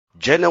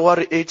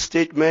January 8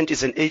 statement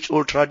is an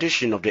age-old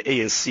tradition of the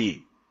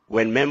ANC,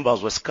 when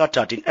members were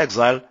scattered in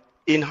exile,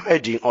 in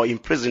hiding or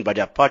imprisoned by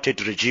the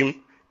apartheid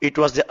regime. It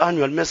was the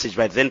annual message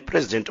by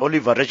then-President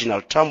Oliver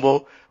Reginald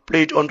Tambo,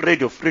 played on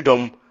Radio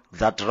Freedom,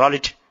 that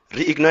rallied,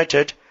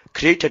 reignited,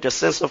 created a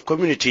sense of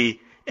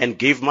community, and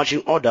gave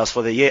marching orders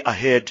for the year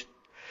ahead.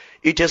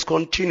 It has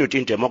continued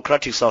in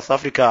democratic South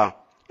Africa,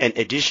 an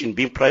edition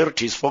being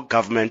priorities for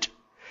government.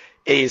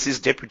 ANC's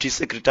Deputy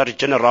Secretary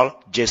General,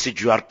 Jesse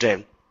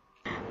Duarte.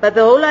 But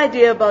the whole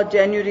idea about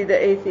January the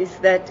 8th is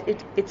that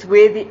it's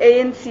where the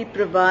ANC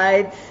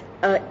provides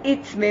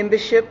its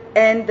membership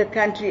and the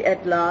country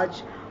at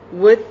large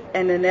with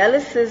an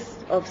analysis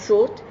of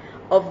sort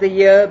of the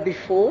year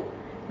before,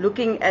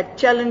 looking at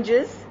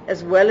challenges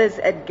as well as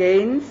at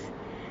gains,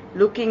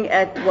 looking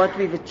at what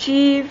we've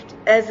achieved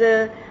as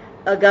a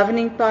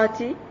governing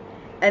party,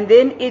 and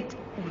then it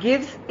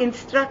gives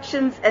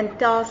instructions and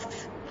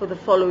tasks for the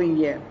following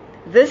year.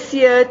 This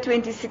year,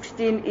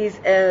 2016, is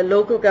a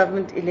local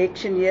government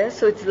election year,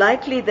 so it's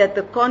likely that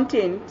the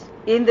content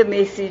in the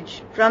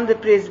message from the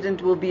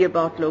President will be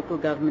about local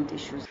government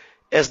issues.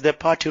 As the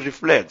party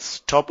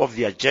reflects, top of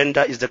the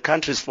agenda is the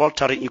country's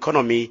faltering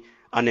economy,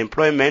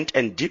 unemployment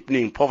and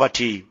deepening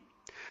poverty.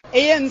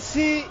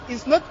 ANC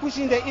is not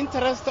pushing the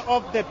interest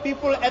of the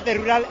people at the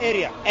rural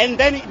area, and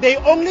then they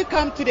only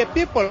come to the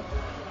people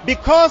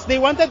because they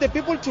wanted the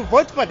people to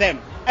vote for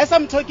them. As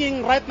I'm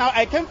talking right now,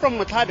 I came from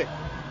Motlabe.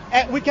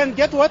 We can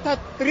get water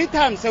 3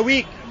 times a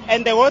week,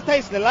 and the water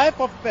is the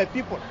life of the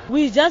people.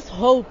 We just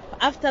hope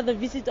after the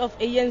visit of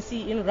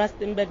ANC in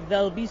Rustenburg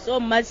there will be so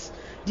much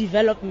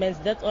developments.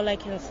 That's all I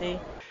can say.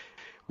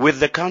 With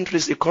the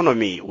country's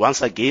economy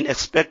once again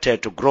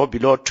expected to grow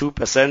below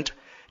 2%,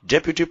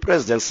 Deputy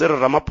President Cyril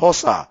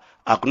Ramaphosa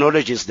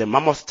acknowledges the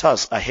mammoth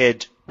task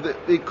ahead. The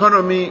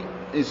economy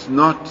is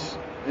not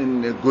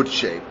in a good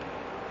shape.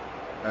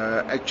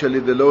 Actually,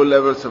 the low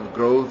levels of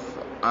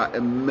growth are a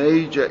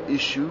major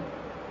issue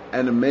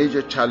and a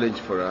major challenge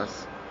for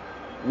us.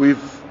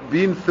 We've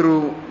been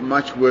through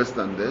much worse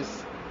than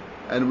this,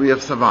 and we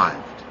have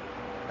survived.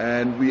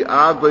 And we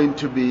are going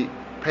to be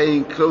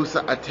paying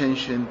closer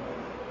attention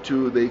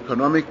to the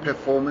economic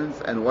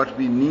performance and what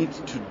we need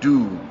to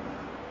do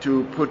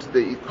to put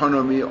the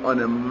economy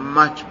on a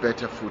much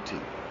better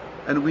footing.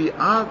 And we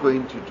are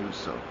going to do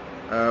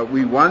so.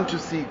 We want to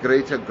see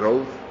greater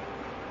growth.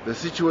 The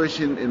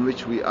situation in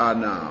which we are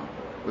now,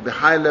 with the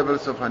high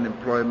levels of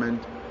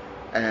unemployment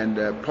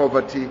and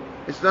poverty,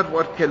 is not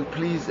what can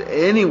please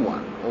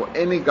anyone or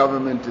any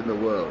government in the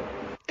world.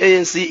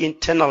 ANC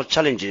internal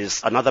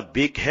challenges, another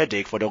big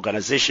headache for the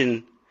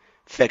organization.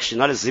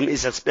 Factionalism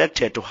is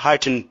expected to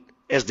heighten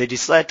as they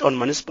decide on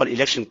municipal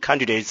election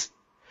candidates.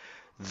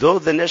 Though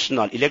the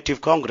National Elective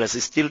Congress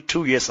is still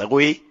 2 years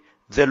away,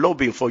 the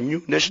lobbying for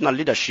new national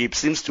leadership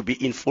seems to be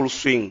in full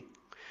swing.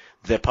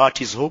 The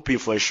party is hoping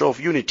for a show of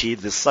unity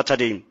this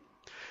Saturday.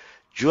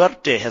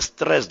 Duarte has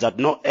stressed that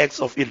no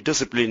acts of ill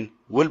discipline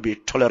will be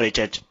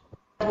tolerated.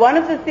 One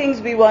of the things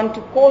we want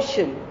to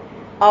caution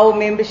our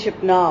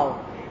membership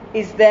now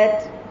is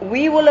that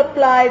we will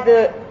apply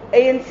the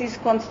ANC's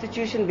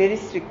constitution very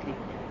strictly.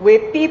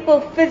 Where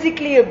people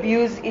physically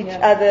abuse each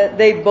other,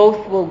 they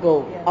both will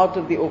go out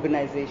of the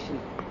organization.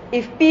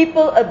 If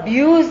people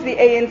abuse the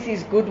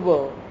ANC's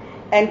goodwill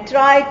and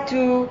try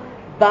to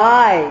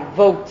buy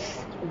votes,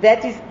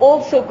 that is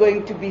also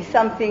going to be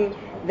something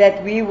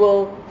that we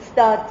will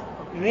start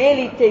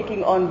really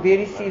taking on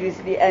very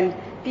seriously, and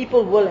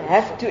people will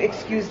have to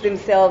excuse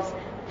themselves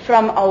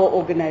from our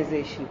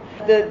organization.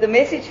 The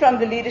message from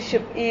the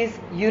leadership is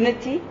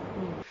unity.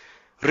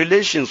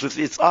 Relations with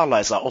its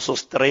allies are also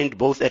strained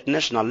both at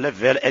national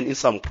level and in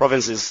some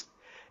provinces.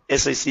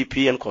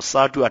 SACP and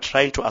COSATU are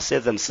trying to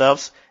assert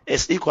themselves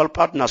as equal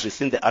partners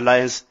within the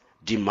alliance,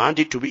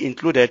 demanding to be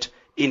included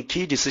in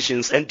key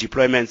decisions and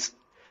deployments.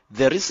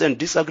 The recent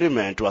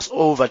disagreement was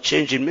over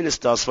changing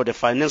ministers for the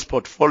finance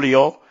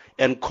portfolio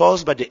and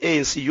caused by the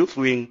ANC Youth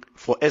Wing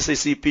for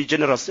SACP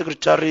General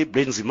Secretary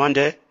Blaine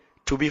Zimande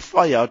to be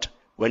fired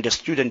when the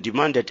student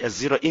demanded a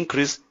zero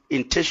increase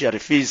in tertiary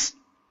fees.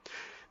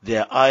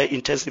 Their ire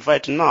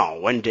intensified now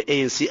when the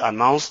ANC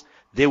announced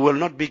they will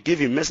not be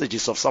giving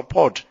messages of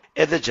support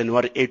at the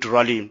January 8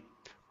 rally.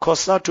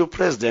 COSATU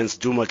President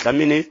Dumo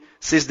Dlamini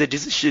says the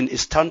decision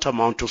is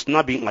tantamount to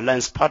snubbing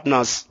alliance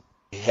partners.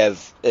 We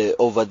have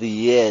over the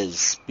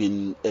years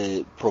been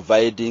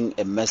providing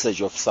a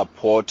message of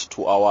support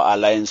to our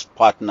alliance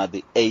partner,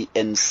 the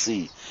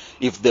ANC.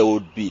 If there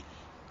would be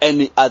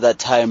any other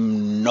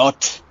time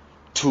not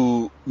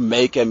to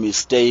make a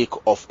mistake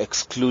of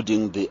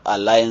excluding the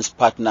alliance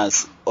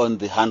partners on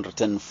the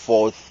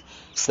 104th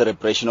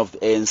celebration of the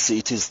ANC,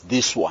 it is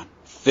this one.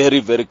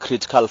 Very, very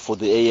critical for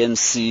the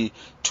ANC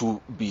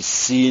to be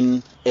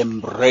seen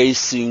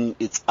embracing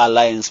its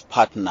alliance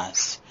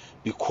partners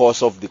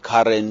because of the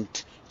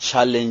current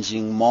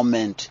challenging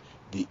moment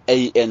the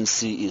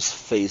ANC is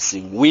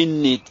facing. We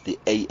need the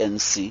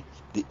ANC.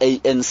 The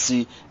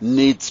ANC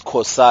needs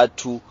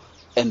COSATU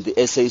and the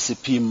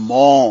SACP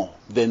more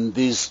than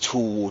these two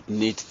would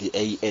need the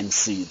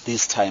ANC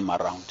this time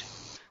around.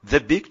 The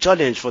big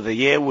challenge for the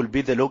year will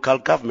be the local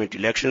government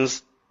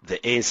elections. The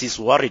ANC is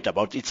worried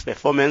about its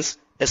performance,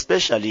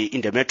 especially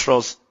in the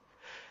metros.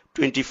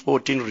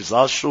 2014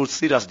 results showed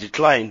serious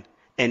decline,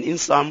 and in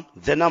some,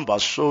 the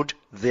numbers showed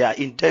they are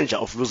in danger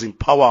of losing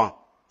power.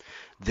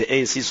 The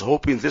ANC is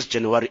hoping this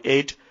January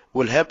 8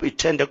 will help it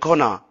turn the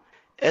corner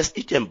as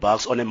it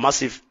embarks on a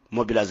massive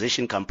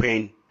mobilization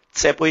campaign.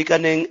 Tsepo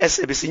Ikaneng,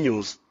 SABC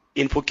News,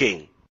 in Phokeng.